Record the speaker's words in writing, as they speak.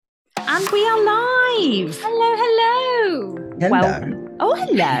And we are live. Hello, hello. Hello. Well, oh,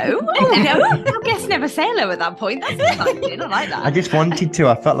 hello. Oh, no. Our guests never say hello at that point. That's exciting. I like that. I just wanted to.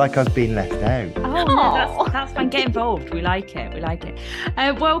 I felt like I was being left out. Oh, no, that's fine. Get involved. We like it. We like it.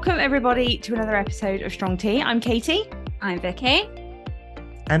 Welcome, everybody, to another episode of Strong Tea. I'm Katie. I'm Vicky.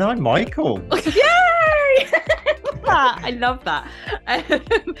 And I'm Michael. Yay! I love that.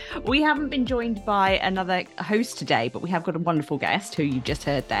 We haven't been joined by another host today, but we have got a wonderful guest who you just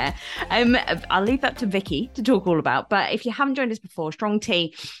heard there. I'll leave that to Vicky to talk all about. But if you haven't joined us before, Strong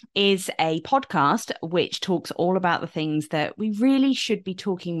Tea is a podcast which talks all about the things that we really should be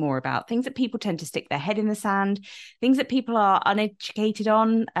talking more about, things that people tend to stick their head in the sand, things that people are uneducated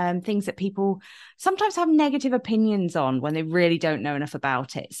on, things that people sometimes have negative opinions on when they really don't know enough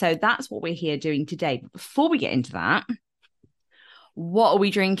about it. So that's what we're here doing today. But before we get into that, what are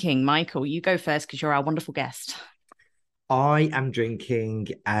we drinking? Michael, you go first because you're our wonderful guest. I am drinking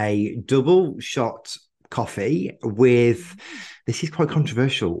a double shot coffee with, this is quite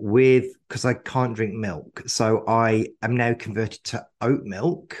controversial, because I can't drink milk. So I am now converted to oat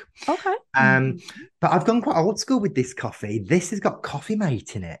milk. Okay. But I've gone quite old school with this coffee. This has got Coffee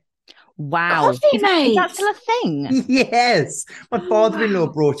Mate in it. Wow. Is that still a thing? Yes. My father-in-law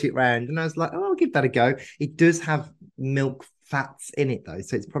brought it round and I was like, oh, I'll give that a go. It does have milk fats in it though,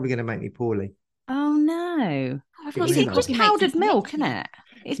 so it's probably going to make me poorly. Oh no. It's just powdered milk, isn't it?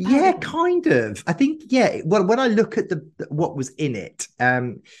 Yeah, kind of. I think, yeah. Well, when I look at what was in it,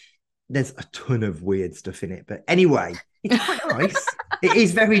 there's a ton of weird stuff in it. But anyway, it's quite nice. It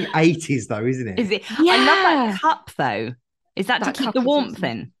is very 80s though, isn't it? Is it? Yeah. I love that cup though. Is that to keep the warmth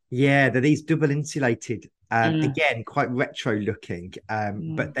in? Yeah, they're these double insulated. Again, quite retro looking,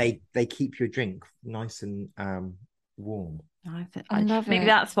 but they keep your drink nice and warm. I love it. Maybe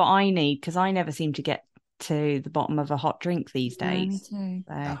that's what I need because I never seem to get to the bottom of a hot drink these days. Yeah, me too.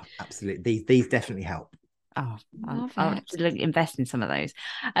 So. Oh, absolutely. These definitely help. Oh, I'll invest in some of those.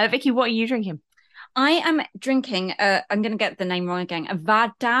 Vicky, what are you drinking? I am drinking, I'm going to get the name wrong again, a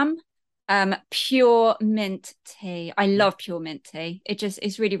Vadam pure mint tea. I love pure mint tea. It just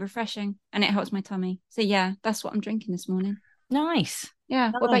is really refreshing and it helps my tummy. So yeah, that's what I'm drinking this morning. Nice.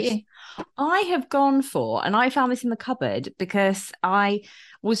 Yeah. Nice. What about you? I have gone for, and I found this in the cupboard because I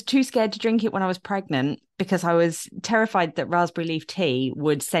was too scared to drink it when I was pregnant because I was terrified that raspberry leaf tea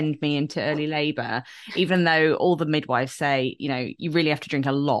would send me into early labour, even though all the midwives say, you know, you really have to drink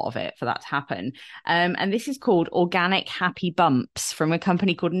a lot of it for that to happen. And this is called Organic Happy Bumps from a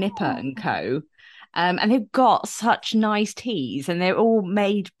company called Nipper and Co. And they've got such nice teas and they're all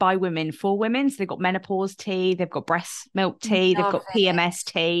made by women for women. So they've got menopause tea, they've got breast milk tea, they've got PMS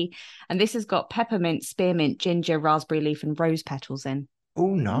tea. And this has got peppermint, spearmint, ginger, raspberry leaf and rose petals in.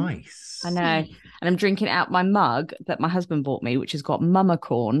 Oh, nice. I know. And I'm drinking out my mug that my husband bought me, which has got mama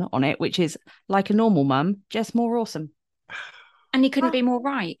corn on it, which is like a normal mum, just more awesome. And he couldn't be more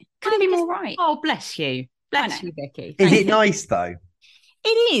right. Couldn't be more right. Oh, bless you. Bless you, Vicky. Is it nice though?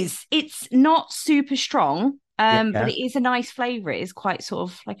 It is. It's not super strong, but it is a nice flavour. It is quite sort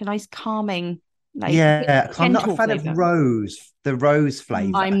of like a nice calming. Like, I'm not a fan of the rose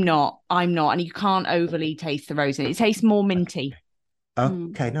flavour. I'm not. And you can't overly taste the rose in it. It tastes more minty.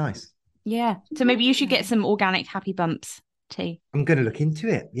 Okay, nice. Yeah. So maybe you should get some organic Happy Bumps tea. I'm going to look into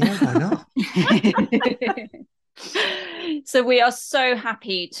it. Yeah, why not? So we are so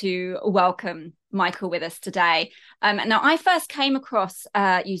happy to welcome Michael with us today. Now, I first came across,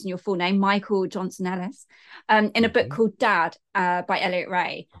 using your full name, Michael Johnson Ellis, in a book called Dad by Elliot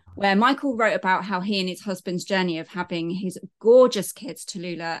Ray, where Michael wrote about how he and his husband's journey of having his gorgeous kids,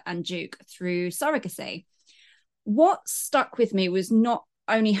 Tallulah and Duke, through surrogacy. What stuck with me was not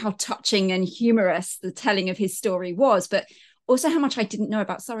only how touching and humorous the telling of his story was, but also how much I didn't know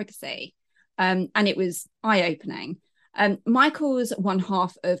about surrogacy. And it was eye-opening. Michael's one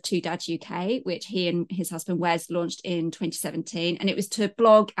half of Two Dads UK, which he and his husband Wes launched in 2017, and it was to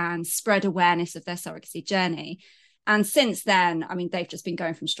blog and spread awareness of their surrogacy journey. And since then, I mean, they've just been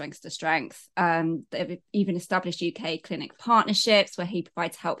going from strength to strength. They've even established UK clinic partnerships where he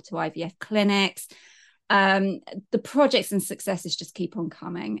provides help to IVF clinics. The projects and successes just keep on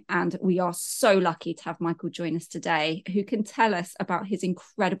coming, and we are so lucky to have Michael join us today, who can tell us about his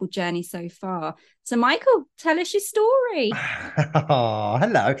incredible journey so far. So Michael, tell us your story. Oh,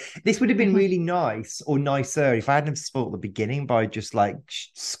 hello. This would have been really nice or nicer if I hadn't spoiled the beginning by just like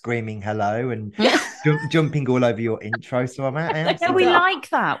screaming hello and jumping all over your intro. So I'm out. Yeah, we like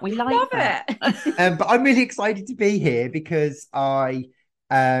that. We love it. But I'm really excited to be here because I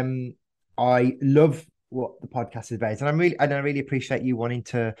love what the podcast is about, and I really appreciate you wanting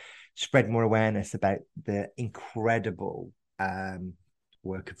to spread more awareness about the incredible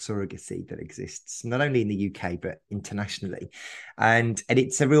network of surrogacy that exists not only in the UK but internationally, and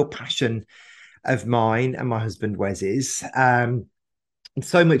it's a real passion of mine and my husband Wes's.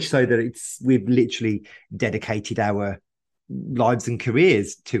 So much so that we've literally dedicated our lives and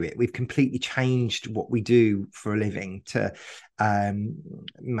careers to it. We've completely changed what we do for a living to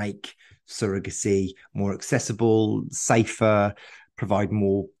make surrogacy more accessible, safer, provide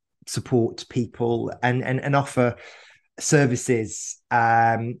more support to people, and offer services,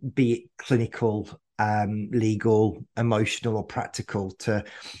 be it clinical, legal, emotional, or practical, to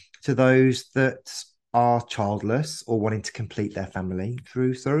those that are childless or wanting to complete their family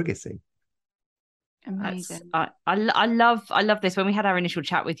through surrogacy. Amazing. I love this. When we had our initial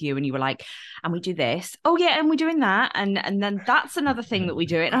chat with you and you were like, and we do this, oh yeah, and we're doing that, and then that's another thing that we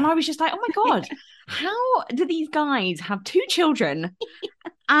do it, and I was just like, oh my god, how do these guys have 2 children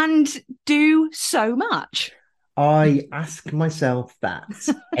and do so much? I ask myself that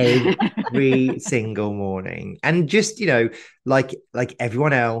every single morning. And just, like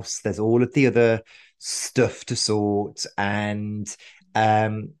everyone else, there's all of the other stuff to sort. And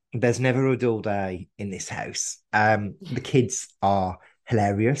there's never a dull day in this house. The kids are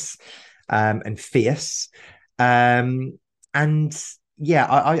hilarious and fierce. And yeah,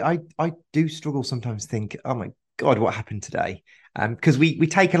 I do struggle sometimes, think, oh my God, what happened today? Because we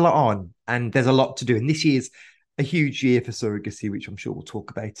take a lot on and there's a lot to do. And this year's a huge year for surrogacy, which I'm sure we'll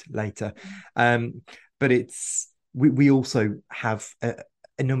talk about later. But we also have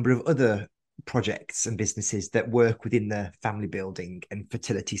a number of other projects and businesses that work within the family building and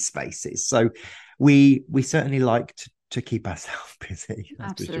fertility spaces. So we certainly like to keep ourselves busy.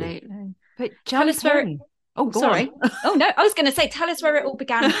 Absolutely. Sure. But tell us where. Oh, sorry. Oh no, I was going to say, tell us where it all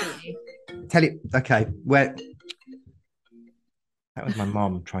began for you. Okay, where. That was my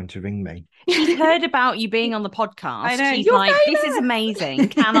mom trying to ring me. She's heard about you being on the podcast. I know. She's like, famous. This is amazing.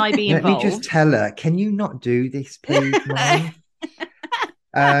 Can I be involved? Let me just tell her, can you not do this, please, Mom?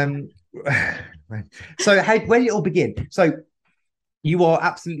 So where did it all begin? So you are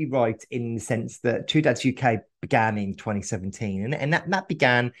absolutely right in the sense that Two Dads UK began in 2017. And that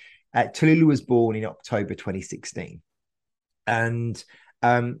began, Tallulah was born in October 2016. And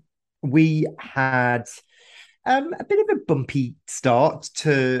we had a bit of a bumpy start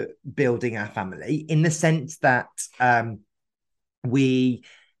to building our family, in the sense that we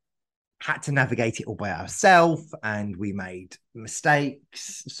had to navigate it all by ourselves, and we made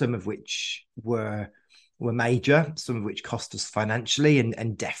mistakes, some of which were major, some of which cost us financially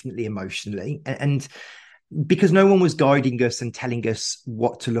and definitely emotionally, and because no one was guiding us and telling us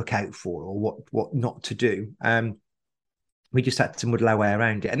what to look out for or what not to do. We just had to muddle our way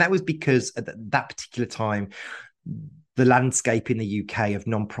around it. And that was because at that particular time, the landscape in the UK of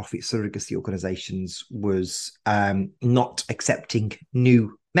non-profit surrogacy organisations was not accepting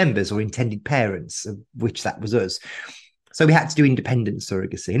new members or intended parents, of which that was us. So we had to do independent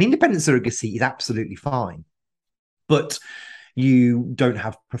surrogacy. And independent surrogacy is absolutely fine, but you don't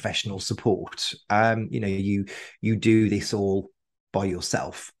have professional support. You do this all by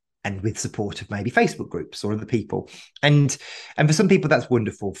yourself, and with support of maybe Facebook groups or other people. And for some people, that's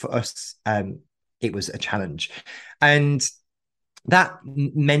wonderful. For us, it was a challenge. And that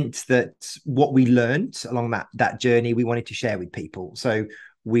meant that what we learned along that journey, we wanted to share with people. So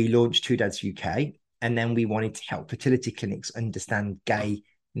we launched Two Dads UK, and then we wanted to help fertility clinics understand gay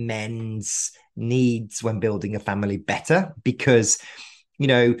men's needs when building a family better, because,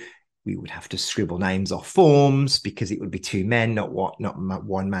 we would have to scribble names off forms because it would be 2 men, not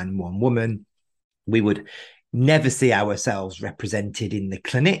one man, 1 woman. We would never see ourselves represented in the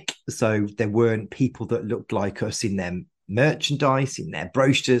clinic. So there weren't people that looked like us in their merchandise, in their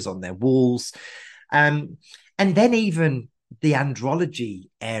brochures, on their walls. And then even the andrology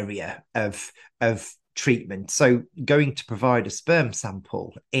area of treatment. So going to provide a sperm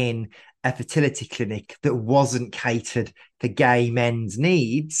sample in a fertility clinic that wasn't catered for gay men's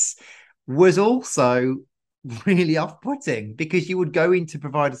needs was also really off-putting, because you would go in to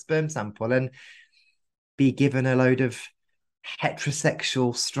provide a sperm sample and be given a load of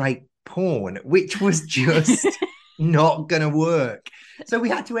heterosexual straight porn, which was just not going to work. So we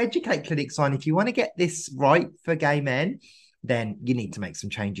had to educate clinics on, if you want to get this right for gay men, then you need to make some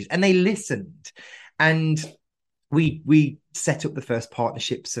changes. And they listened. And we set up the first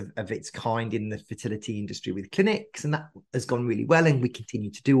partnerships of its kind in the fertility industry with clinics, and that has gone really well, and we continue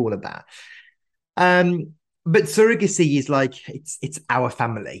to do all of that. But surrogacy is like, it's our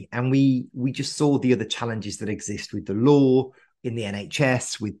family, and we just saw the other challenges that exist with the law, in the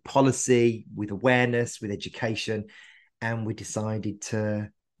NHS, with policy, with awareness, with education, and we decided to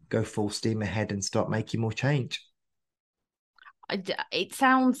go full steam ahead and start making more change. it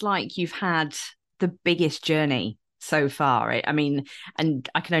sounds like you've had the biggest journey so far. I mean, and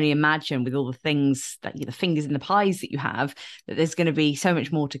I can only imagine with all the things that the fingers in the pies that you have, that there's going to be so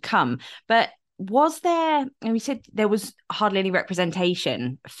much more to come. But was there, and we said there was hardly any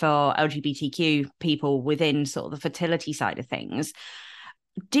representation for LGBTQ people within sort of the fertility side of things.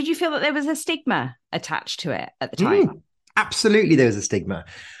 Did you feel that there was a stigma attached to it at the time? Absolutely, there was a stigma.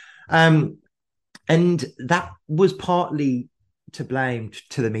 And that was partly to blame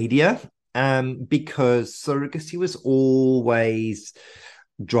to the media, because surrogacy was always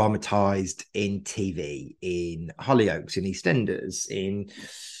dramatized in TV, in Hollyoaks, in EastEnders, in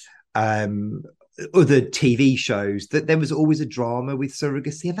other TV shows, that there was always a drama with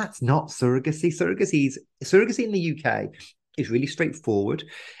surrogacy, and that's not surrogacy. Surrogacy in the UK is really straightforward.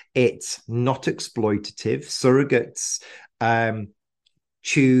 It's not exploitative. Surrogates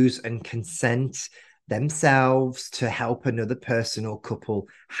choose and consent themselves to help another person or couple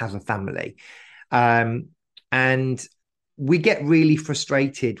have a family. And we get really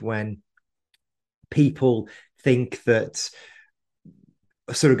frustrated when people think that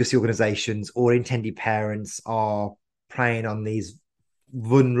surrogacy organizations or intended parents are preying on these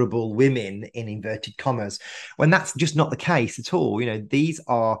vulnerable women, in inverted commas, when that's just not the case at all. These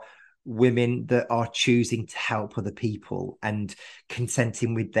are women that are choosing to help other people and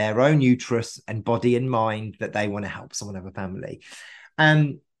consenting with their own uterus and body and mind that they want to help someone have a family.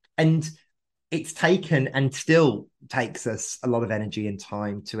 And it's taken and still takes us a lot of energy and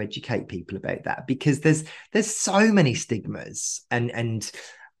time to educate people about that, because there's so many stigmas and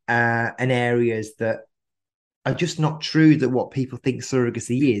areas that are just not true, that what people think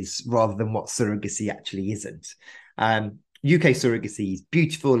surrogacy is rather than what surrogacy actually isn't. UK surrogacy is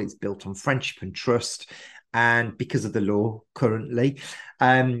beautiful. It's built on friendship and trust, and because of the law currently.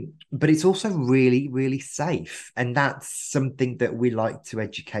 But it's also really, really safe. And that's something that we like to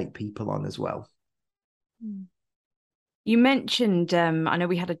educate people on as well. You mentioned, I know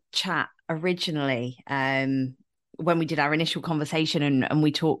we had a chat originally when we did our initial conversation, and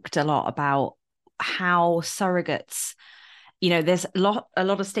we talked a lot about how surrogates, there's a lot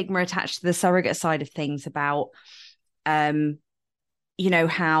of stigma attached to the surrogate side of things about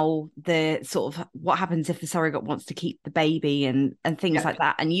how the sort of what happens if the surrogate wants to keep the baby and things like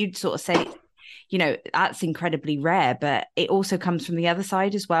that. And you'd sort of say, that's incredibly rare, but it also comes from the other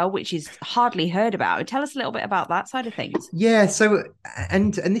side as well, which is hardly heard about. Tell us a little bit about that side of things. Yeah. So,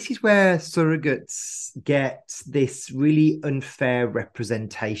 and this is where surrogates get this really unfair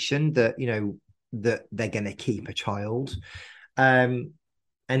representation that, that they're going to keep a child. And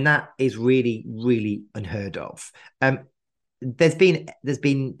that is really, really unheard of. There's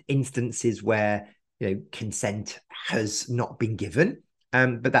been instances where consent has not been given,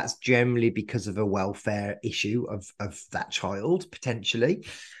 but that's generally because of a welfare issue of that child potentially.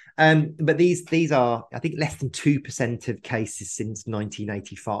 But these are, I think, less than 2% of cases since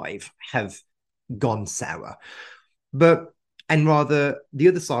 1985 have gone sour. And rather, the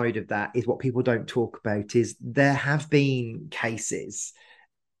other side of that is what people don't talk about is there have been cases,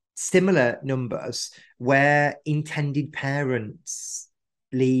 similar numbers, where intended parents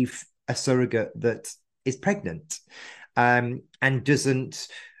leave a surrogate that is pregnant, and doesn't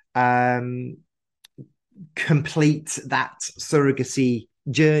complete that surrogacy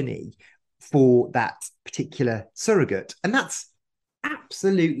journey for that particular surrogate. And that's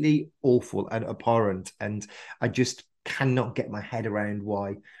absolutely awful and abhorrent. And I just cannot get my head around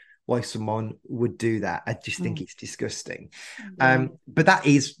why someone would do that. I just think it's disgusting. But that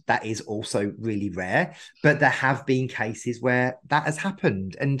is also really rare. But there have been cases where that has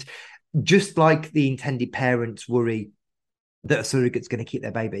happened. And just like the intended parents worry that a surrogate's going to keep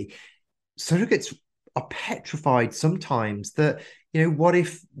their baby, surrogates are petrified sometimes that, what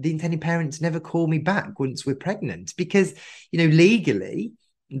if the intended parents never call me back once we're pregnant? Because, legally,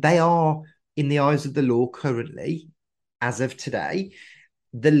 they are, in the eyes of the law currently, as of today,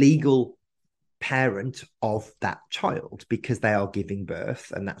 the legal parent of that child, because they are giving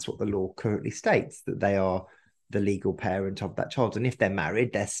birth, and that's what the law currently states, that they are the legal parent of that child. And if they're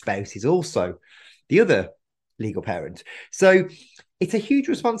married, their spouse is also the other legal parent. So it's a huge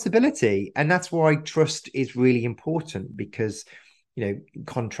responsibility, and that's why trust is really important, because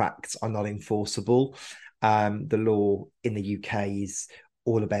contracts are not enforceable. The law in the UK is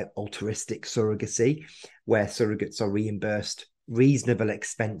all about altruistic surrogacy, where surrogates are reimbursed reasonable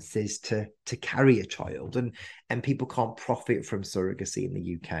expenses to carry a child, and people can't profit from surrogacy in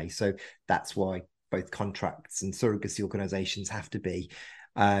the UK. So that's why both contracts and surrogacy organizations have to be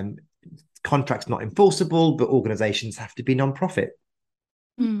contracts not enforceable, but organizations have to be non-profit.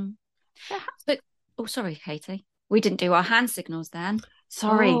 But sorry, Katie. We didn't do our hand signals then.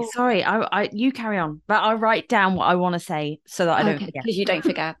 Sorry. You carry on, but I'll write down what I want to say so that I don't forget. Because you don't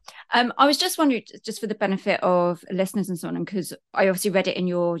forget. I was just wondering, just for the benefit of listeners and so on, and because I obviously read it in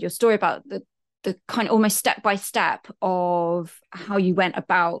your story about the kind of almost step by step of how you went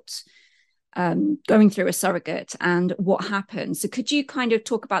about going through a surrogate and what happened. So could you kind of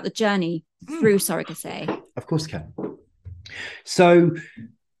talk about the journey through surrogacy? Of course I can. So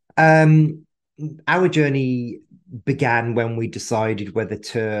our journey began when we decided whether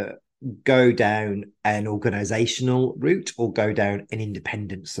to go down an organizational route or go down an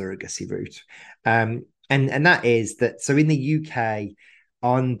independent surrogacy route. And that is that, so in the UK,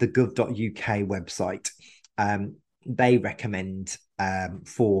 on the gov.uk website, they recommend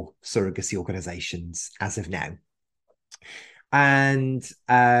 4 surrogacy organizations as of now. And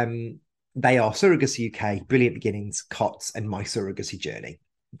they are Surrogacy UK, Brilliant Beginnings, COTS, and My Surrogacy Journey.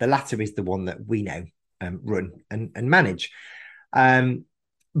 The latter is the one that we now run and manage.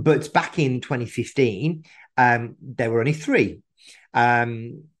 But back in 2015, there were only 3.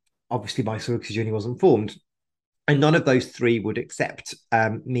 Obviously, My Surrogacy Journey wasn't formed. And none of those 3 would accept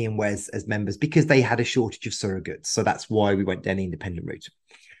me and Wes as members because they had a shortage of surrogates. So that's why we went down the independent route.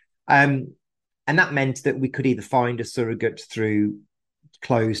 And that meant that we could either find a surrogate through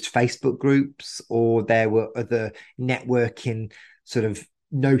closed Facebook groups, or there were other networking sort of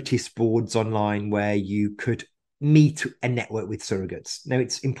notice boards online where you could meet and network with surrogates. Now,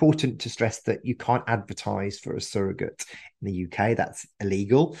 it's important to stress that you can't advertise for a surrogate in the UK. That's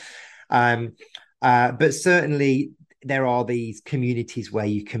illegal. But certainly there are these communities where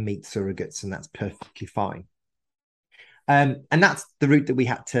you can meet surrogates, and that's perfectly fine. And that's the route that we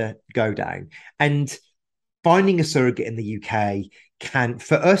had to go down. And finding a surrogate in the UK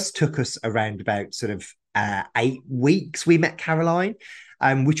for us, took us around about sort of 8 weeks. We met Caroline,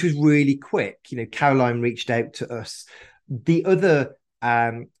 which was really quick. You know, Caroline reached out to us. The other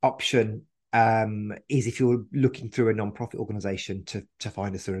option is if you're looking through a non-profit organisation to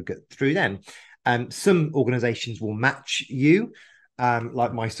find a surrogate through them. Some organisations will match you,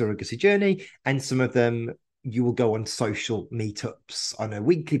 like My Surrogacy Journey, and some of them you will go on social meetups on a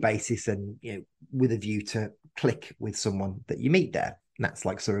weekly basis, and with a view to click with someone that you meet there. And that's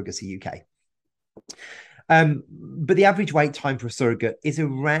like Surrogacy UK. But the average wait time for a surrogate is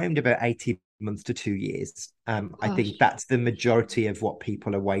around about 18 months to 2 years. I think that's the majority of what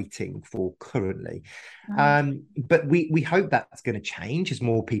people are waiting for currently. But we hope that's going to change as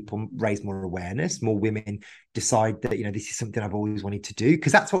more people raise more awareness, more women decide that, this is something I've always wanted to do,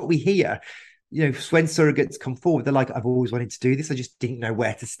 because that's what we hear. When surrogates come forward, they're like, I've always wanted to do this. I just didn't know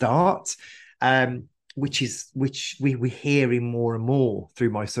where to start. Which we're hearing more and more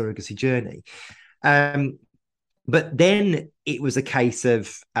through My Surrogacy Journey. But then it was a case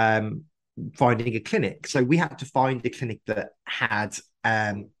of finding a clinic. So we had to find a clinic that had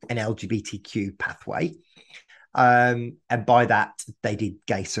an LGBTQ pathway. And by that, they did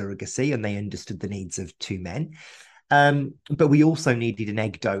gay surrogacy, and they understood the needs of 2 men. But we also needed an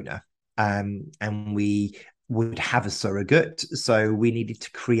egg donor. And we would have a surrogate. So we needed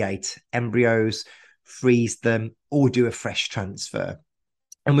to create embryos, freeze them, or do a fresh transfer.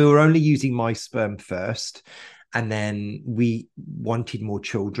 And we were only using my sperm first. And then we wanted more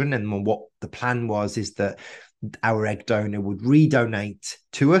children. And what the plan was is that our egg donor would redonate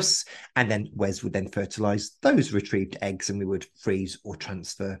to us, and then Wes would then fertilize those retrieved eggs, and we would freeze or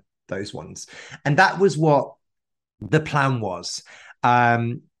transfer those ones. And that was what the plan was.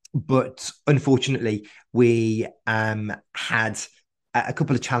 But unfortunately, we had a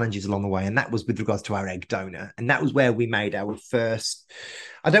couple of challenges along the way, and that was with regards to our egg donor. And that was where we made our first,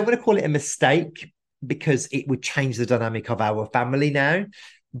 I don't want to call it a mistake, because it would change the dynamic of our family now.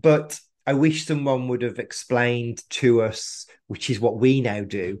 But I wish someone would have explained to us, which is what we now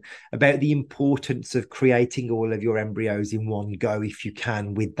do, about the importance of creating all of your embryos in one go, if you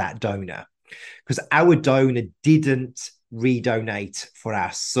can, with that donor. Because our donor didn't redonate for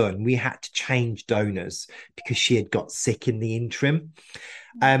our son. We had to change donors because she had got sick in the interim.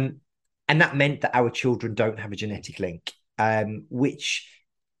 And that meant that our children don't have a genetic link, which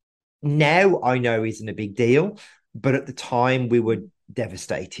now I know isn't a big deal. But at the time, we were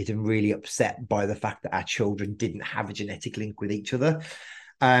devastated and really upset by the fact that our children didn't have a genetic link with each other.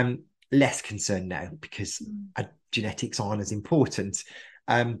 Less concerned now, because genetics aren't as important.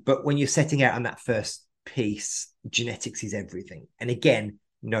 But when you're setting out on that first piece, genetics is everything. And again,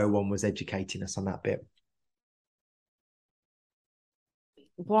 no one was educating us on that bit.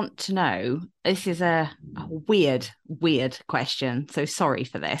 Want to know, this is a weird question, so sorry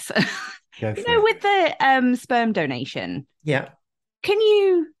for this. With the sperm donation, can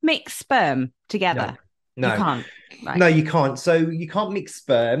you mix sperm together? You No, can't. Right. no, you can't. So you can't mix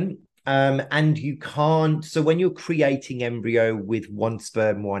sperm. And you can't. So when you're creating embryo with one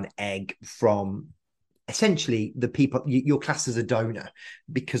sperm, one egg from essentially the people, your class as a donor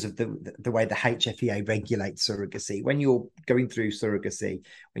because of the way the HFEA regulates surrogacy. When you're going through surrogacy,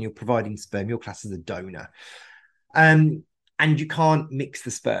 when you're providing sperm, your class as a donor. And you can't mix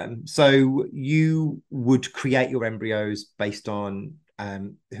the sperm. So you would create your embryos based on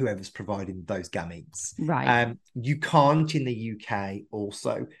whoever's providing those gametes. Right. You can't in the UK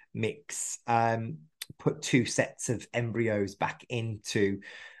also mix, put two sets of embryos back into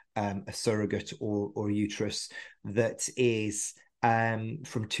a surrogate or a uterus that is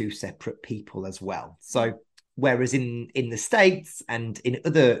from two separate people as well. So whereas in the States and in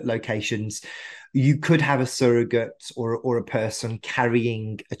other locations, you could have a surrogate or a person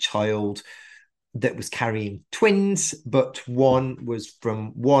carrying a child that was carrying twins, but one was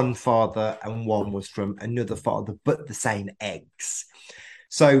from one father and one was from another father, but the same eggs.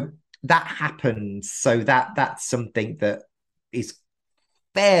 So that happens. So that's something that is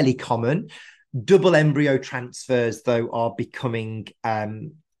fairly common. Double embryo transfers, though, are becoming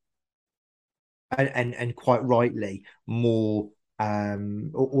and quite rightly more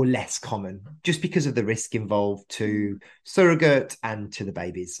or less common, just because of the risk involved to surrogate and to the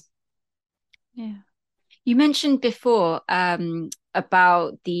babies. Yeah. You mentioned before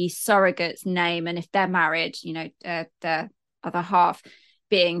about the surrogate's name, and if they're married, the other half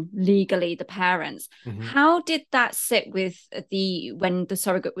being legally the parents. Mm-hmm. How did that sit with when the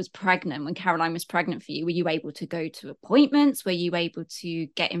surrogate was pregnant, when Caroline was pregnant for you? Were you able to go to appointments? Were you able to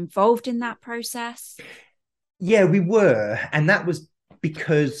get involved in that process? Yeah, we were. And that was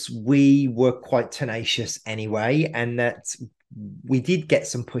because we were quite tenacious anyway, and that we did get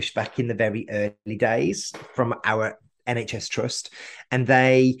some pushback in the very early days from our NHS trust. And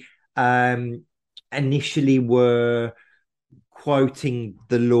they initially were quoting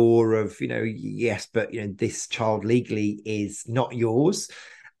the law of, yes, but, this child legally is not yours.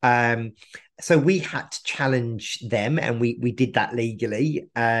 So we had to challenge them, and we did that legally,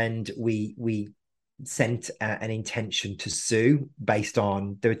 and we sent an intention to sue based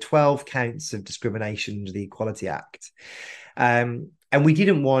on there were 12 counts of discrimination under the Equality Act. And we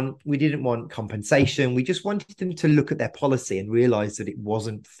didn't want compensation. We just wanted them to look at their policy and realize that it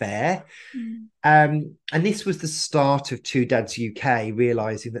wasn't fair. And this was the start of Two Dads UK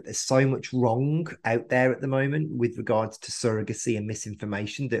realizing that there's so much wrong out there at the moment with regards to surrogacy and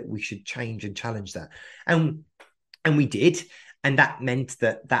misinformation that we should change and challenge that. And we did. And that meant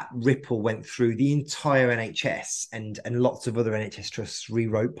that ripple went through the entire NHS, and lots of other NHS trusts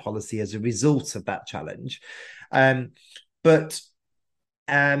rewrote policy as a result of that challenge. But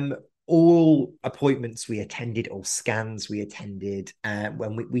all appointments we attended, all scans we attended,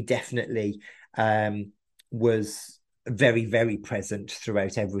 when we definitely was very, very present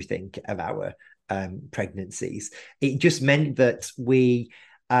throughout everything of our pregnancies. It just meant that we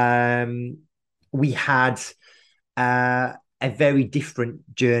had a very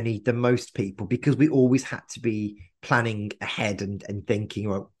different journey than most people, because we always had to be planning ahead and thinking,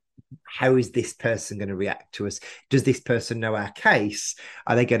 well, how is this person going to react to us? Does this person know our case?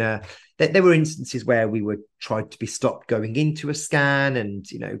 Are they going to... There were instances where we were tried to be stopped going into a scan, and,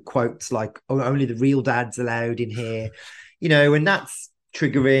 quotes like, oh, only the real dad's allowed in here, and that's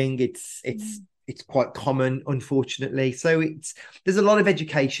triggering. It's quite common, unfortunately. So there's a lot of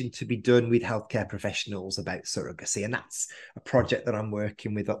education to be done with healthcare professionals about surrogacy, and that's a project that I'm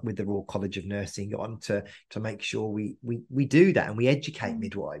working with the Royal College of Nursing on to make sure we do that, and we educate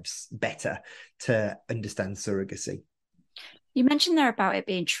midwives better to understand surrogacy. You mentioned there about it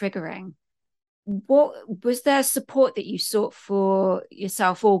being triggering. What was there support that you sought for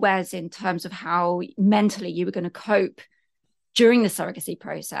yourself, or whereas in terms of how mentally you were going to cope during the surrogacy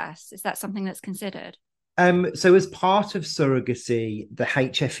process? Is that something that's considered? So as part of surrogacy, the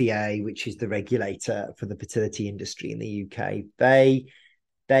HFEA, which is the regulator for the fertility industry in the UK, they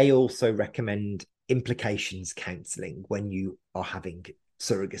also recommend implications counselling when you are having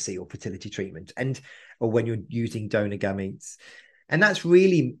surrogacy or fertility treatment, or when you're using donor gametes. And that's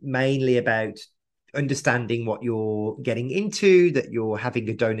really mainly about understanding what you're getting into, that you're having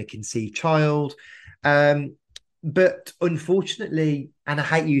a donor conceived child. But unfortunately, and I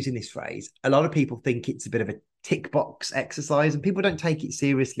hate using this phrase, a lot of people think it's a bit of a tick box exercise, and people don't take it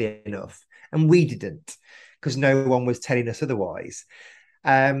seriously enough. And we didn't, because no one was telling us otherwise.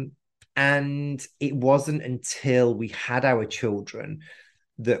 And it wasn't until we had our children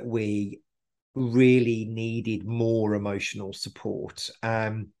that we really needed more emotional support.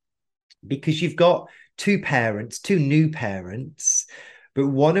 Because you've got two new parents but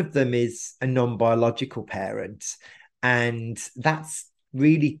one of them is a non-biological parent, and that's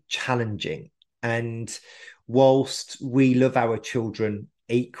really challenging. And whilst we love our children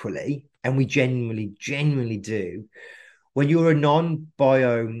equally, and we genuinely do, when you're a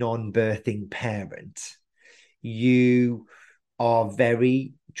non-bio, non-birthing parent, you are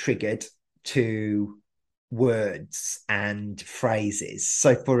very triggered to words and phrases.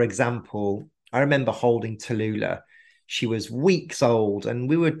 So, for example, I remember holding Tallulah. She was weeks old and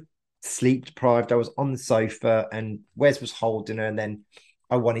we were sleep deprived. I was on the sofa and Wes was holding her, and then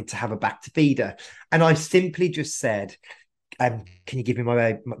I wanted to have her back to feed her. And I simply just said, can you give me my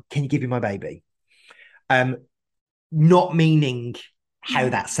baby? Can you give me my baby? Not meaning how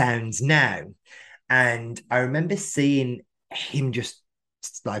that sounds now. And I remember seeing him just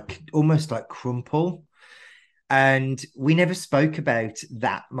like almost like crumple. And we never spoke about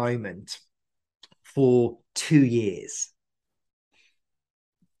that moment for 2 years.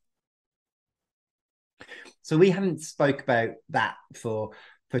 So we haven't spoke about that for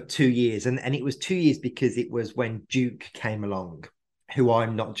 2 years. And it was 2 years because it was when Duke came along, who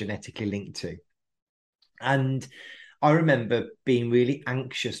I'm not genetically linked to. And I remember being really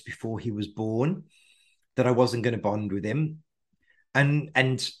anxious before he was born that I wasn't going to bond with him. And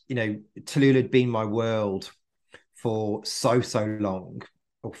you know, Tallulah had been my world for so long,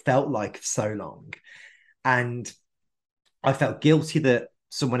 or felt like so long. And I felt guilty that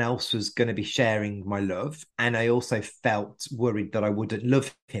someone else was going to be sharing my love. And I also felt worried that I wouldn't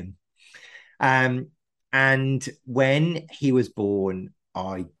love him. And when he was born,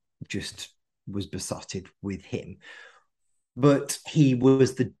 I just was besotted with him. But he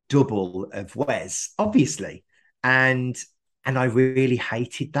was the double of Wes, obviously. And I really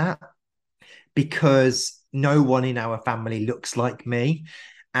hated that because no one in our family looks like me.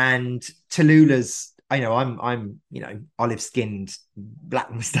 And Tallulah's, I know I'm, you know, olive skinned,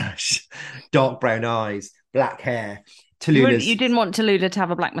 black mustache, dark brown eyes, black hair. Tallulah's... You didn't want Tallulah to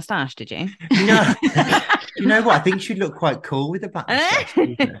have a black mustache, did you? No. You know what? I think she'd look quite cool with a black mustache.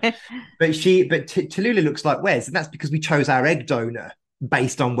 But Tallulah looks like Wes, and that's because we chose our egg donor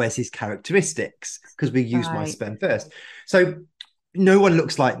based on Wes's characteristics, because we used my sperm first. So no one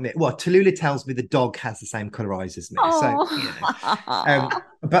looks like me. Well, Tallulah tells me the dog has the same color eyes as me. Oh. So, you know.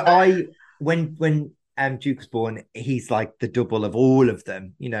 But when Duke was born, he's like the double of all of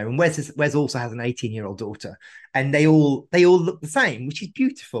them, you know. And Wes also has an 18-year-old daughter, and they all look the same, which is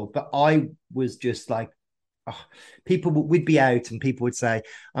beautiful. But I was just like, oh, we'd be out and people would say,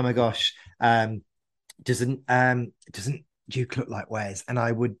 "Oh my gosh, doesn't Duke look like Wes?" And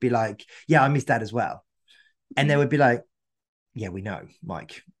I would be like, "Yeah, I'm his dad as well." And they would be like, "Yeah, we know,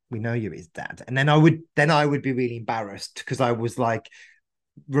 Mike. We know you're his dad." And then I would be really embarrassed because I was like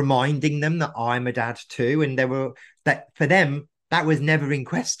reminding them that I'm a dad too, and that for them that was never in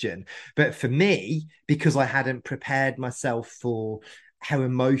question. But for me, because I hadn't prepared myself for how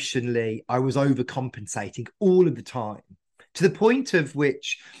emotionally I was overcompensating all of the time, to the point of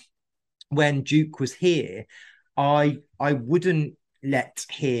which when Duke was here, I wouldn't let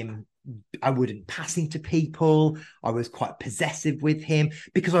him, I wouldn't pass him to people. I was quite possessive with him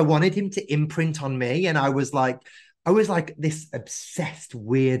because I wanted him to imprint on me. And I was like this obsessed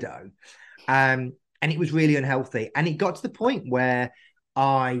weirdo. And it was really unhealthy. And it got to the point where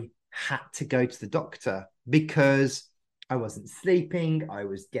I had to go to the doctor because I wasn't sleeping. I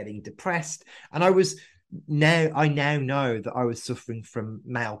was getting depressed. And I now know that I was suffering from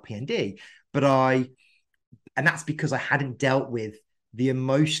male PND. And that's because I hadn't dealt with the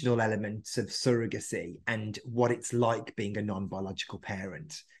emotional elements of surrogacy and what it's like being a non-biological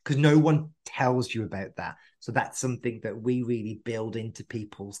parent, because no one tells you about that. So that's something that we really build into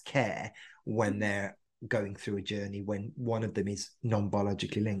people's care when they're going through a journey when one of them is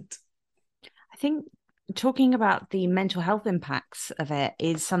non-biologically linked. I think talking about the mental health impacts of it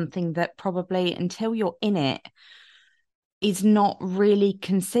is something that probably until you're in it is not really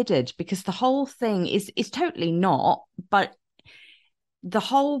considered, because the whole thing is totally not, but the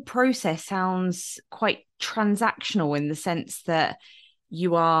whole process sounds quite transactional in the sense that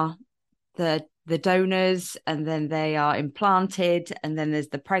you are the donors, and then they are implanted, and then there's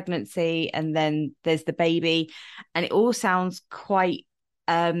the pregnancy, and then there's the baby, and it all sounds quite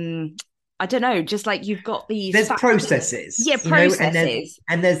I don't know, just like you've got these processes. Yeah, processes.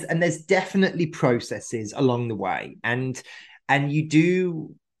 And there's definitely processes along the way. And you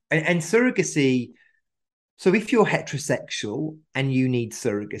do, and surrogacy. So if you're heterosexual and you need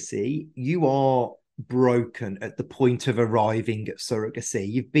surrogacy, you are broken at the point of arriving at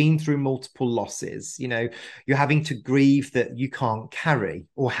surrogacy. You've been through multiple losses. You know, you're having to grieve that you can't carry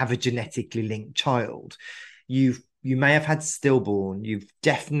or have a genetically linked child. You've you may have had stillborn, you've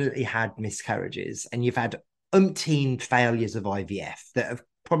definitely had miscarriages, and you've had umpteen failures of IVF that have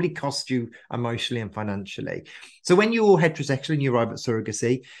probably cost you emotionally and financially. So when you're heterosexual and you arrive at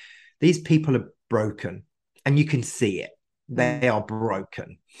surrogacy, these people are broken, and you can see it. They are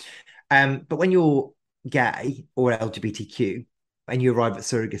broken. But when you're gay or LGBTQ and you arrive at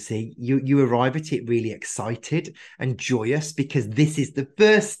surrogacy, you arrive at it really excited and joyous, because this is the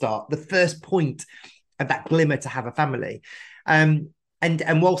first start, the first point of that glimmer to have a family. And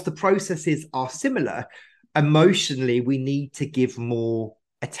whilst the processes are similar, emotionally, we need to give more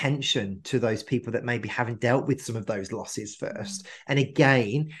attention to those people that maybe haven't dealt with some of those losses first. And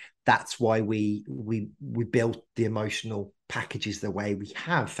again, that's why we built the emotional packages the way we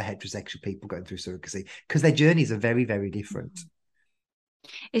have for heterosexual people going through surrogacy, because their journeys are very, very different.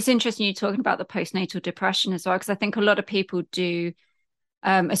 It's interesting you talking about the postnatal depression as well, because I think a lot of people do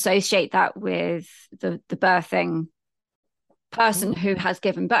associate that with the birthing person who has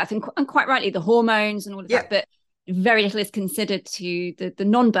given birth, and quite rightly, the hormones and all of that, but very little is considered to the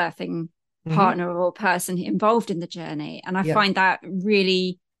non-birthing partner or person involved in the journey. And I find that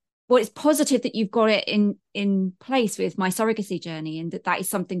really, well, it's positive that you've got it in place with My Surrogacy Journey, and that is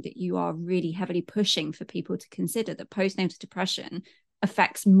something that you are really heavily pushing for people to consider, that postnatal depression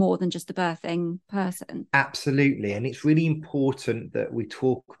affects more than just the birthing person. Absolutely. And it's really important that we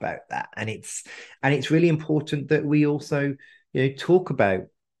talk about that. And it's really important that we also, talk about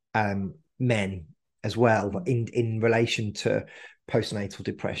men as well in relation to postnatal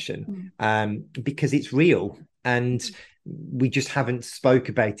depression, because it's real, and we just haven't spoke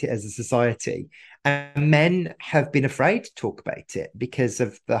about it as a society. And men have been afraid to talk about it because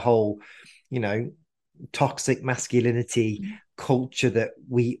of the whole, toxic masculinity culture that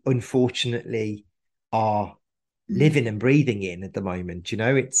we unfortunately are living and breathing in at the moment.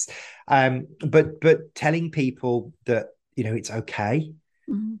 It's but telling people that it's okay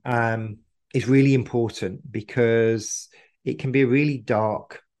is really important, because it can be a really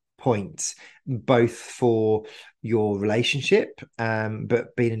dark point, both for your relationship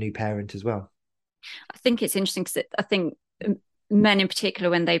but being a new parent as well. I think it's interesting, because I think men in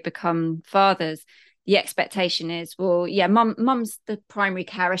particular, when they become fathers, the expectation is, well, yeah, mum's the primary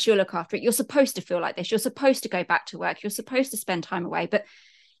carer, she'll look after it, you're supposed to feel like this, you're supposed to go back to work, you're supposed to spend time away. But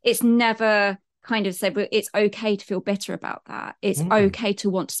it's never kind of said, but it's okay to feel bitter about that. It's okay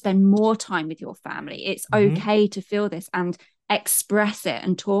to want to spend more time with your family. It's okay to feel this and express it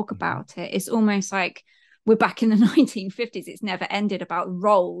and talk about it. It's almost like we're back in the 1950s. It's never ended about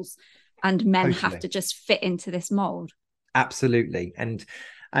roles, and men have to just fit into this mold. Absolutely. And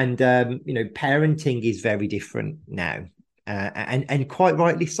parenting is very different now, and quite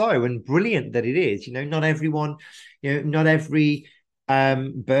rightly so, and brilliant that it is. Not everyone, not every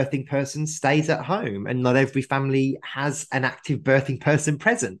birthing person stays at home, and not every family has an active birthing person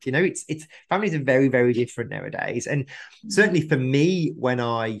present. It's families are very, very different nowadays. And certainly for me, when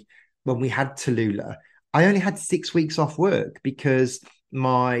we had Tallulah, I only had 6 weeks off work, because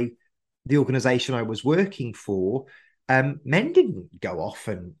the organization I was working for, men didn't go off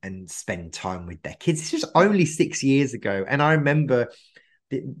and spend time with their kids. This was only 6 years ago. And I remember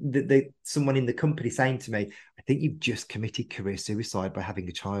someone in the company saying to me, I think you've just committed career suicide by having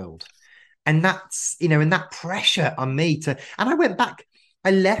a child. And that's, and that pressure on me and I went back,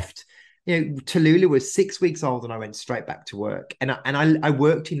 I left, Tallulah was 6 weeks old, and I went straight back to work. And I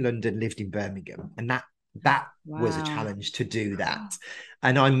worked in London, lived in Birmingham, and that was a challenge to do that.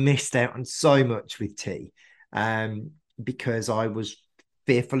 And I missed out on so much with T. Because I was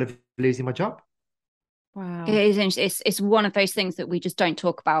fearful of losing my job. Wow. It is interesting. It's one of those things that we just don't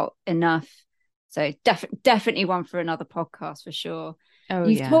talk about enough. So definitely one for another podcast for sure.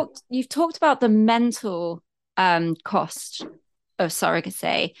 You've talked about the mental cost of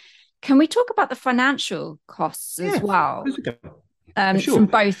surrogacy. Can we talk about the financial costs as well? Sure.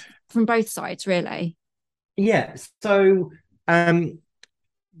 From both sides, really. Yeah. So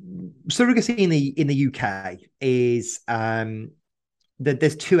surrogacy in the UK is that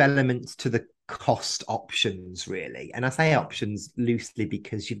there's two elements to the cost options, really. And I say options loosely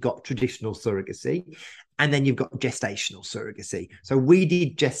because you've got traditional surrogacy, and then you've got gestational surrogacy. So we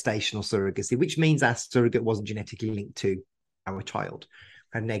did gestational surrogacy, which means our surrogate wasn't genetically linked to our child.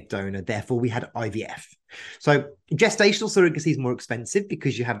 We had an egg donor, therefore we had IVF. So gestational surrogacy is more expensive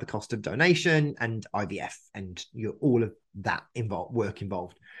because you have the cost of donation and IVF, and all of that work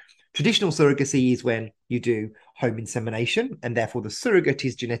involved. Traditional surrogacy is when you do home insemination, and therefore the surrogate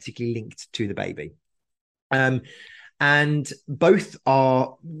is genetically linked to the baby. And both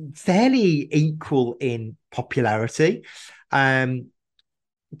are fairly equal in popularity.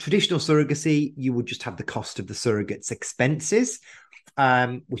 traditional surrogacy, you would just have the cost of the surrogate's expenses,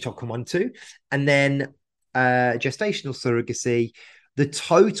 which I'll come on to. And then gestational surrogacy, the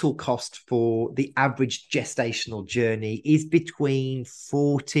total cost for the average gestational journey is between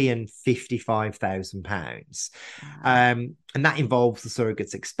 40 and 55,000 pounds. And that involves the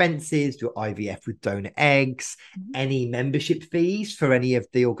surrogate's expenses, your IVF with donor eggs, any membership fees for any of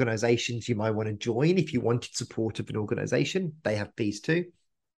the organizations you might want to join. If you wanted support of an organization, they have fees too.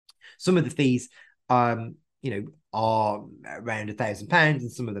 Some of the fees, are around £1,000,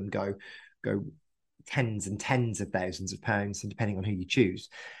 and some of them go tens and tens of thousands of pounds, and depending on who you choose.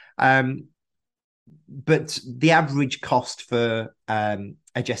 But the average cost for a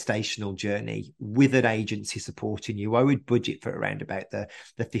gestational journey with an agency supporting you, I would budget for around about the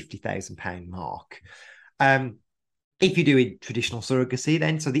 £50,000 mark. If you're doing traditional surrogacy,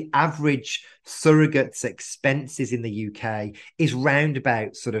 then, so the average surrogate's expenses in the UK is round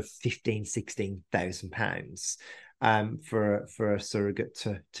about sort of £16,000 for a surrogate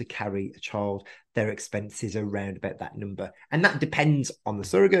to carry a child. Their expenses are around about that number, and that depends on the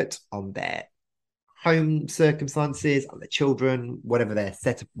surrogate, on their home circumstances, on the children, whatever their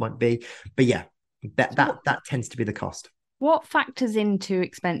setup might be. But yeah, that tends to be the cost. What factors into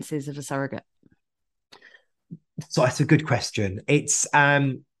expenses of a surrogate? So that's a good question. It's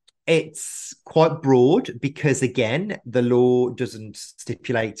quite broad because, again, the law doesn't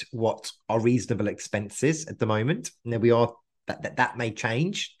stipulate what are reasonable expenses at the moment. Now we are that may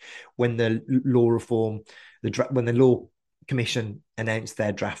change when the law reform, when the law commission announced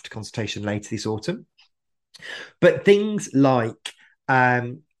their draft consultation later this autumn. But things like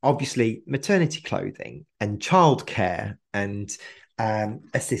obviously maternity clothing and childcare and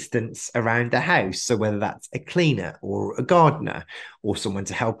assistance around the house. So whether that's a cleaner or a gardener or someone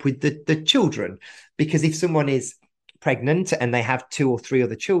to help with the children. Because if someone is pregnant and they have 2 or 3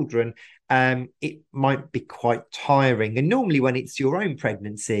 other children, it might be quite tiring. And normally when it's your own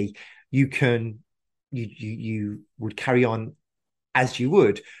pregnancy, you would carry on as you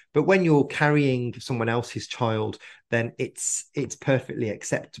would. But when you're carrying someone else's child, then it's perfectly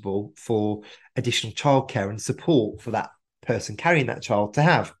acceptable for additional childcare and support for that person carrying that child to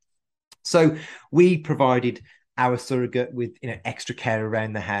have. So we provided our surrogate with extra care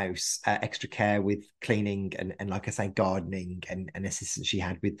around the house, extra care with cleaning and like I say, gardening and assistance she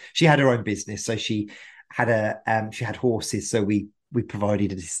had her own business. So she had horses, so we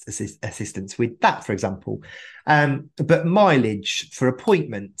provided assistance with that, for example. But mileage for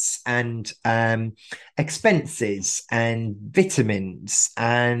appointments and expenses and vitamins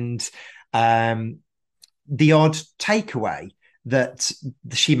and the odd takeaway that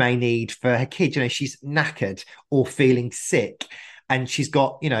she may need for her kid. She's knackered or feeling sick and she's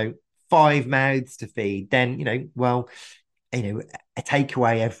got, 5 mouths to feed, then, a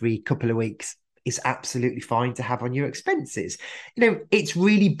takeaway every couple of weeks is absolutely fine to have on your expenses. It's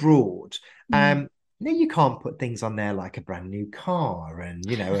really broad. You can't put things on there like a brand new car and,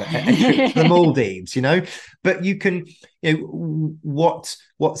 a trip to the Maldives, but you can, what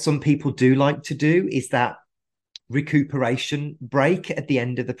some people do like to do is that recuperation break at the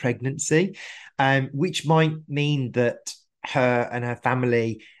end of the pregnancy, which might mean that her and her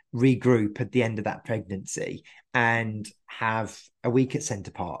family regroup at the end of that pregnancy and have a week at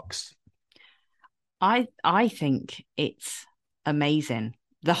Center Parcs. I think it's amazing.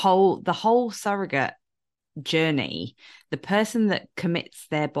 The whole surrogate journey, the person that commits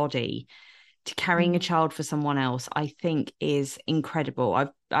their body to carrying a child for someone else, I think is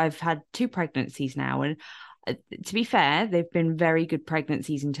incredible. I've had 2 pregnancies now, and to be fair, they've been very good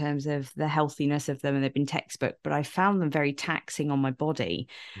pregnancies in terms of the healthiness of them, and they've been textbook, but I found them very taxing on my body.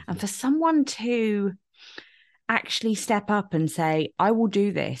 And for someone to actually step up and say, I will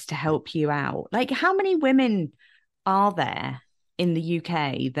do this to help you out. Like, how many women are there in the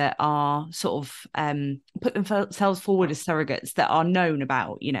UK that are sort of put themselves forward as surrogates that are known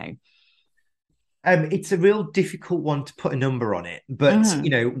about, It's a real difficult one to put a number on it, but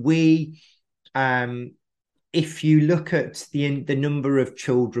we if you look at the number of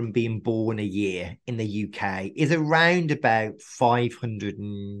children being born a year in the UK is around about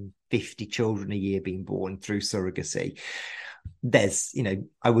 550 children a year being born through surrogacy. There's,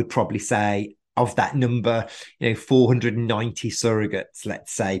 I would probably say of that number, 490 surrogates,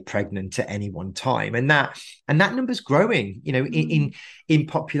 let's say, pregnant at any one time. And that number's growing, in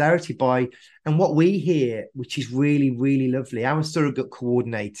popularity and what we hear, which is really, really lovely, our surrogate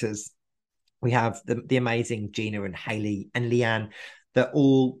coordinators, we have the amazing Gina and Hayley and Leanne that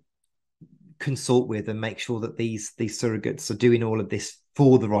all consult with and make sure that these surrogates are doing all of this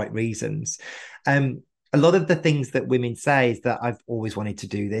for the right reasons. a lot of the things that women say is that I've always wanted to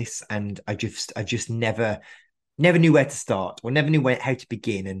do this, and I just never knew where to start or never knew how to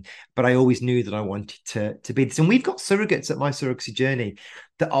begin. But I always knew that I wanted to be this. And we've got surrogates at my surrogacy journey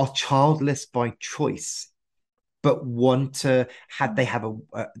that are childless by choice, but want to have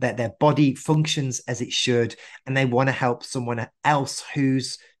that their body functions as it should, and they want to help someone else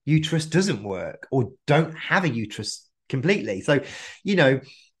whose uterus doesn't work or don't have a uterus completely. So,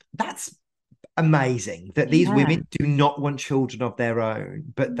 that's amazing that these women do not want children of their own,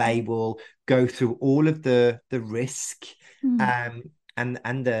 but they will go through all of the risk, and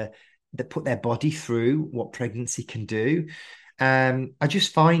the put their body through what pregnancy can do. I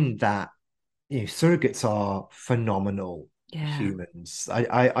just find that surrogates are phenomenal humans.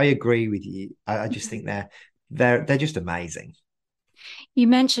 I agree with you. I just think they're just amazing. You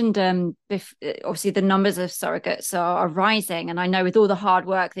mentioned obviously the numbers of surrogates are rising, and I know with all the hard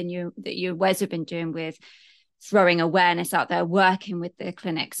work that you Wes have been doing with throwing awareness out there, working with the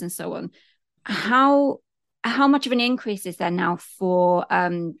clinics and so on, how much of an increase is there now for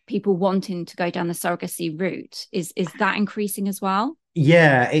people wanting to go down the surrogacy route? Is that increasing as well?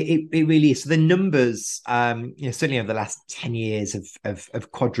 Yeah, it really is. So the numbers, certainly over the last 10 years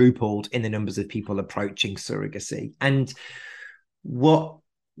have quadrupled in the numbers of people approaching surrogacy. And what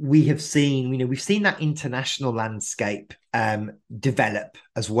we have seen, we've seen that international landscape develop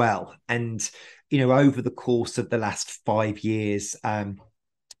as well. And, over the course of the last 5 years,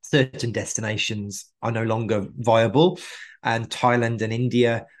 certain destinations are no longer viable, and Thailand and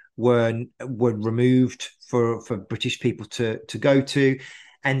India were removed for British people to go to.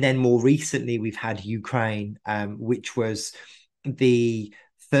 And then more recently, we've had Ukraine, which was the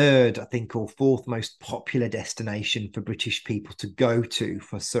third, I think, or fourth most popular destination for British people to go to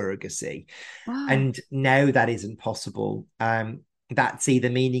for surrogacy. Wow. And now that isn't possible. That's either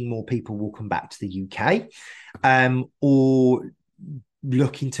meaning more people will come back to the UK, or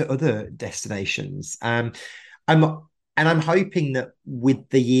look into other destinations. I'm hoping that with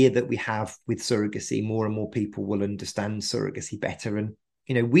the year that we have with surrogacy, more and more people will understand surrogacy better. And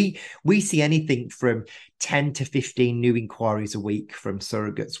we see anything from 10 to 15 new inquiries a week from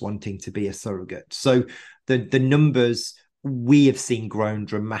surrogates wanting to be a surrogate. So the numbers we have seen grown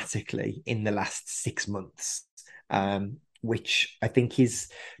dramatically in the last 6 months, which I think is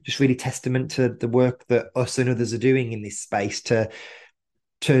just really testament to the work that us and others are doing in this space to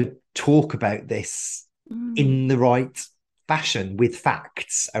talk about this in the right fashion with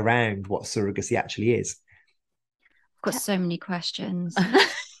facts around what surrogacy actually is. I've got so many questions.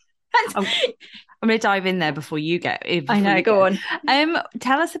 I'm going to dive in there before you get. I know, go on.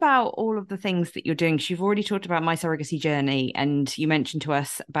 Tell us about all of the things that you're doing, because you've already talked about my surrogacy journey, and you mentioned to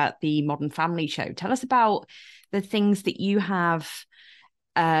us about the Modern Family show. Tell us about the things that you have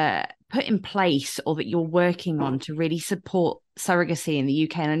put in place or that you're working on to really support surrogacy in the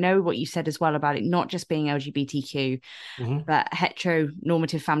UK. And I know what you said as well about it not just being LGBTQ, but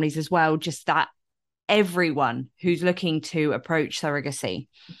heteronormative families as well, just that everyone who's looking to approach surrogacy.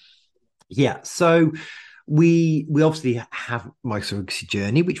 Yeah, so we obviously have my surrogacy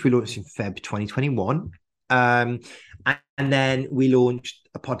journey, which we launched in Feb 2021. And then we launched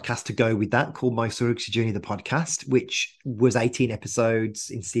a podcast to go with that called My Surrogacy Journey, the podcast, which was 18 episodes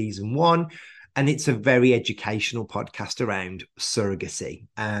in season 1. And it's a very educational podcast around surrogacy,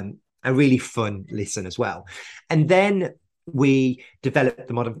 a really fun listen as well. And then we developed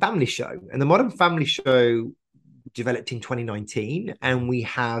the Modern Family Show. And the Modern Family Show developed in 2019. And we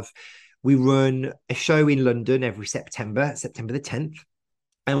run a show in London every September the 10th.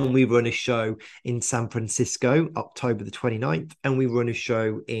 And we run a show in San Francisco, October the 29th. And we run a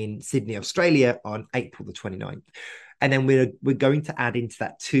show in Sydney, Australia on April the 29th. And then we're going to add into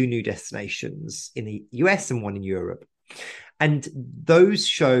that 2 new destinations in the US and 1 in Europe. And those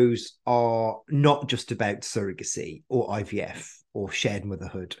shows are not just about surrogacy or IVF or shared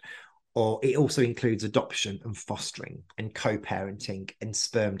motherhood, or it also includes adoption and fostering and co-parenting and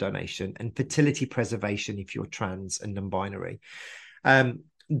sperm donation and fertility preservation if you're trans and non-binary.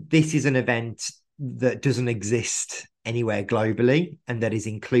 This is an event that doesn't exist anywhere globally and that is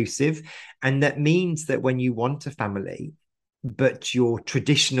inclusive. And that means that when you want a family, but the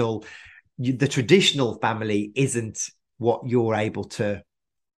traditional family isn't what you're able to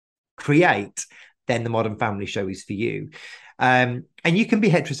create, then the Modern Family Show is for you. And you can be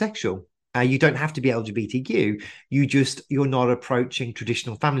heterosexual. You don't have to be LGBTQ. You're not approaching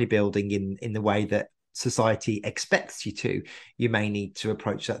traditional family building in the way that society expects you to. You may need to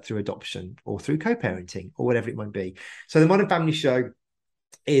approach that through adoption or through co-parenting or whatever it might be. So the Modern Family Show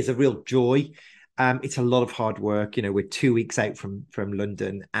is a real joy. It's a lot of hard work. We're 2 weeks out from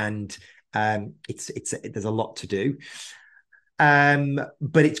London, and There's a lot to do,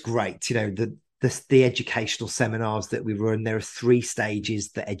 but it's great. The educational seminars that we run, there are 3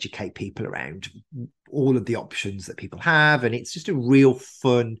 stages that educate people around all of the options that people have, and it's just a real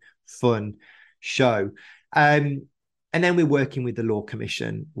fun show. And then we're working with the Law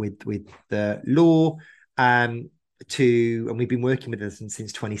Commission, with the law, and we've been working with them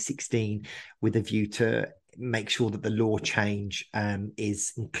since 2016 with a view to make sure that the law change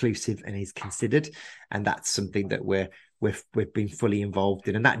is inclusive and is considered, and that's something that we've been fully involved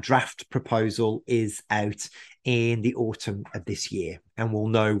in. And that draft proposal is out in the autumn of this year, and we'll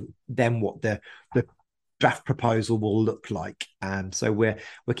know then what the draft proposal will look like. So we're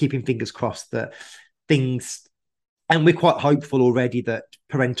keeping fingers crossed that things, and we're quite hopeful already that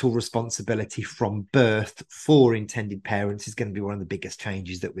parental responsibility from birth for intended parents is going to be one of the biggest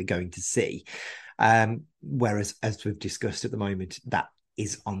changes that we're going to see. Whereas, as we've discussed at the moment, that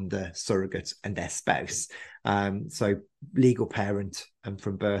is on the surrogate and their spouse. So legal parent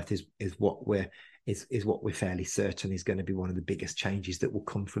from birth is what we're fairly certain is going to be one of the biggest changes that will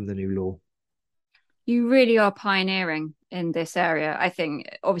come from the new law. You really are pioneering in this area. I think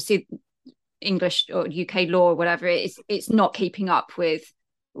obviously English or UK law or whatever, it's not keeping up with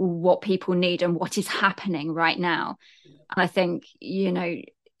what people need and what is happening right now. And I think,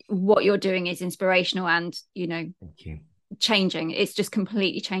 what you're doing is inspirational and, Thank you. changing. It's just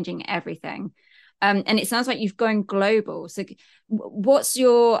completely changing everything. And it sounds like you've gone global. So what's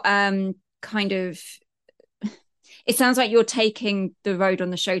your it sounds like you're taking the road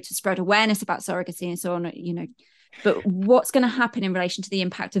on the show to spread awareness about surrogacy and so on, but what's going to happen in relation to the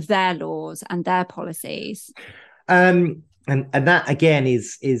impact of their laws and their policies? And that again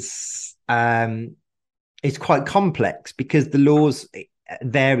is it's quite complex because the laws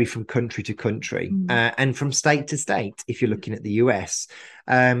vary from country to country and from state to state, if you're looking at the US.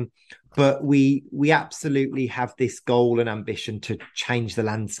 But we absolutely have this goal and ambition to change the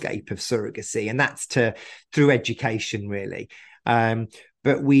landscape of surrogacy, and that's through education, really.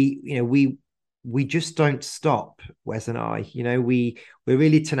 But we just don't stop, Wes and I. We're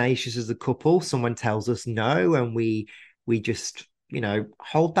really tenacious as a couple. Someone tells us no, and we just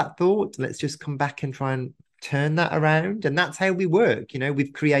hold that thought. Let's just come back and try and turn that around, and that's how we work.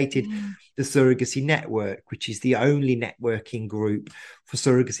 We've created the Surrogacy Network, which is the only networking group for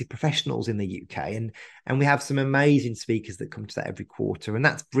surrogacy professionals in the UK, and we have some amazing speakers that come to that every quarter, and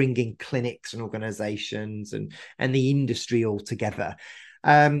that's bringing clinics and organizations and the industry all together.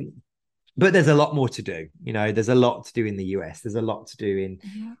 But there's a lot more to do. There's a lot to do in the US, there's a lot to do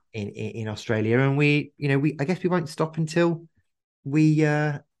in Australia, and we I guess we won't stop until we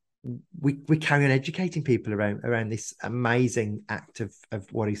carry on educating people around this amazing act of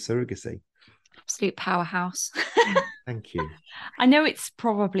what is surrogacy. Absolute powerhouse. Thank you. I know it's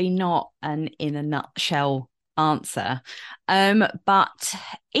probably not an in a nutshell answer, but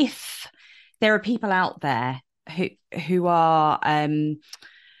if there are people out there who are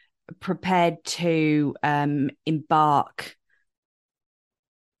prepared to embark.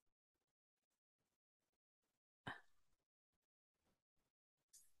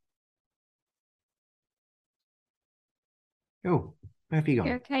 Oh, where have you gone?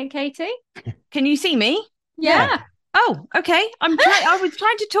 You okay, Katie? Can you see me? Yeah. Oh, okay. I was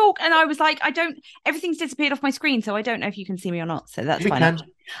trying to talk and I was like, everything's disappeared off my screen, so I don't know if you can see me or not. So that's fine.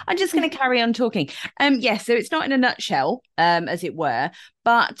 I'm just going to carry on talking. Yes, so it's not in a nutshell, as it were,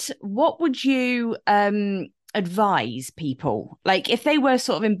 but what would you advise people, like if they were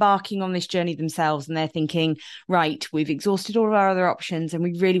sort of embarking on this journey themselves and they're thinking, right, we've exhausted all of our other options and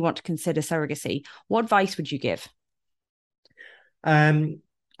we really want to consider surrogacy, what advice would you give?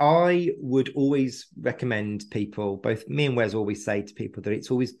 I would always recommend people, both me and Wes always say to people that it's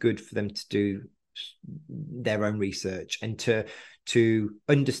always good for them to do their own research and to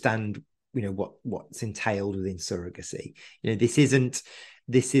understand, what's entailed within surrogacy. This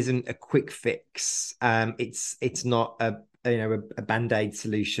isn't a quick fix. It's not a band-aid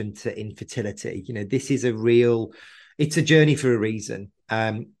solution to infertility. This is it's a journey for a reason.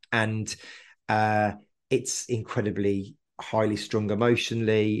 And it's incredibly highly strung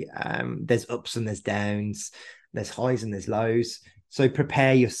emotionally. There's ups and there's downs, there's highs and there's lows. So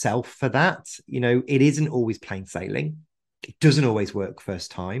prepare yourself for that. It isn't always plain sailing. It doesn't always work first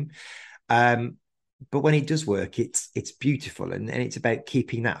time. But when it does work, it's beautiful. And it's about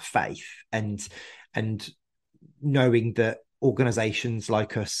keeping that faith and knowing that organizations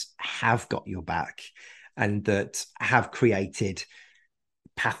like us have got your back and that have created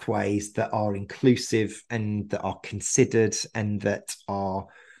pathways that are inclusive and that are considered and that are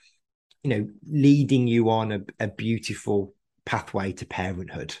leading you on a beautiful pathway to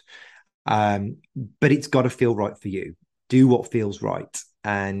parenthood. But it's got to feel right for you. Do what feels right,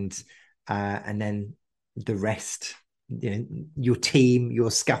 and then the rest, your team,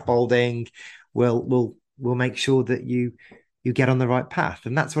 your scaffolding, will make sure that you get on the right path.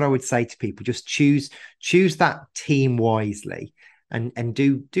 And that's what I would say to people: just choose that team wisely, and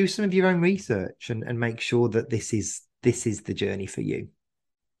do some of your own research, and make sure that this is the journey for you.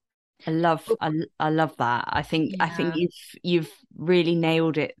 I love that. I think you've really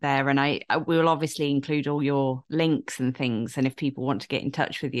nailed it there, and I will obviously include all your links and things. And if people want to get in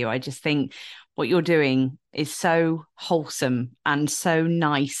touch with you, I just think what you're doing is so wholesome and so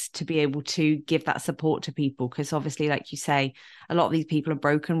nice to be able to give that support to people, because obviously, like you say, a lot of these people are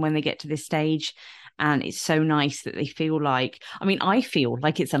broken when they get to this stage, and it's so nice that they feel like, I mean, I feel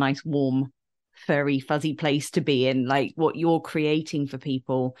like it's a nice warm, furry, fuzzy place to be in, like what you're creating for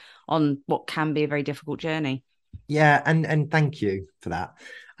people on what can be a very difficult journey. Yeah, and thank you for that.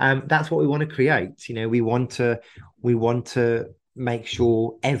 That's what we want to create. We want to make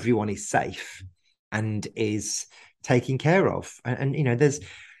sure everyone is safe and is taken care of. And there's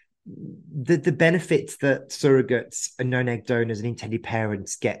the benefits that surrogates and known egg donors and intended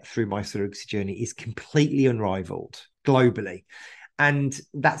parents get through my surrogacy journey is completely unrivaled globally. And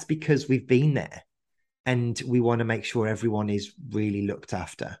that's because we've been there, and we want to make sure everyone is really looked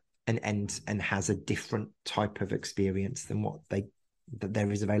after and has a different type of experience than that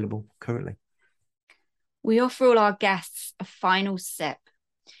there is available currently. We offer all our guests a final sip,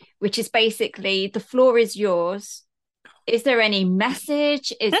 which is basically, the floor is yours. Is there any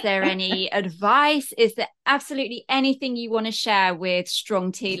message? Is there any advice? Is there absolutely anything you want to share with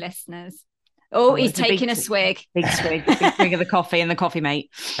Strong Tea listeners? Oh, he's taking a swig. Big swig of the coffee and the coffee mate.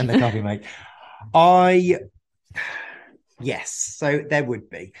 And the coffee mate. Yes, so there would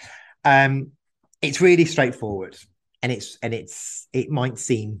be. It's really straightforward, and it might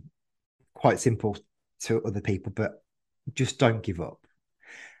seem quite simple to other people, but just don't give up.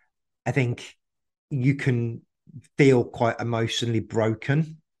 I think you can feel quite emotionally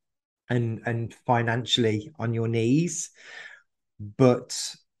broken and financially on your knees,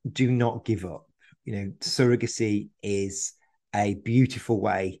 but do not give up. Surrogacy is a beautiful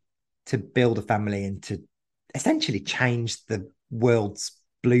way to build a family and to essentially change the world's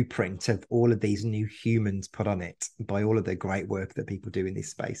blueprint of all of these new humans put on it by all of the great work that people do in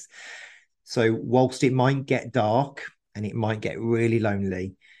this space. So whilst it might get dark and it might get really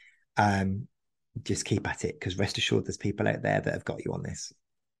lonely, just keep at it, because rest assured there's people out there that have got you on this.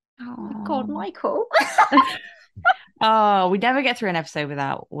 Oh God, Michael. Oh, we never get through an episode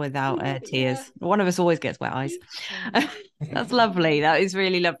without tears. Yeah. One of us always gets wet eyes. That's lovely. That is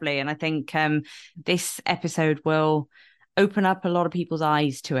really lovely. And I think this episode will open up a lot of people's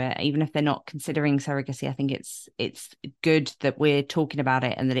eyes to it, even if they're not considering surrogacy. I think it's good that we're talking about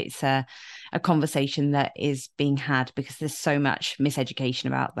it, and that it's a conversation that is being had, because there's so much miseducation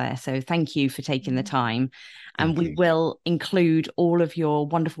about there. So thank you for taking the time. And we will include all of your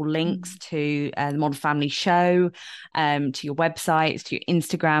wonderful links to the Modern Family Show, to your websites, to your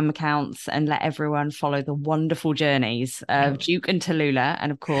Instagram accounts, and let everyone follow the wonderful journeys of Duke and Tallulah,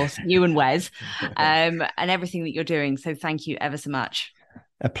 and of course you and Wes, and everything that you're doing. So thank you ever so much.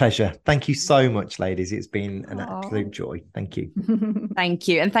 A pleasure. Thank you so much, ladies. It's been an absolute joy. Thank you. Thank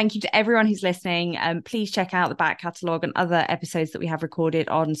you. And thank you to everyone who's listening. Please check out the back catalogue and other episodes that we have recorded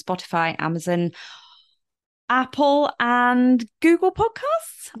on Spotify, Amazon, Apple, and Google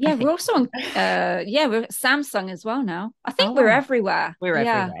Podcasts. Yeah, we're also on we're Samsung as well now. I think we're everywhere. We're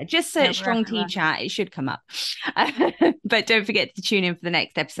everywhere. Just search Strong Tea Chat. It should come up. But don't forget to tune in for the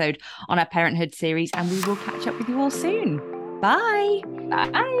next episode on our parenthood series, and we will catch up with you all soon. Bye.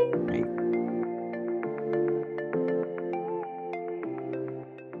 Bye.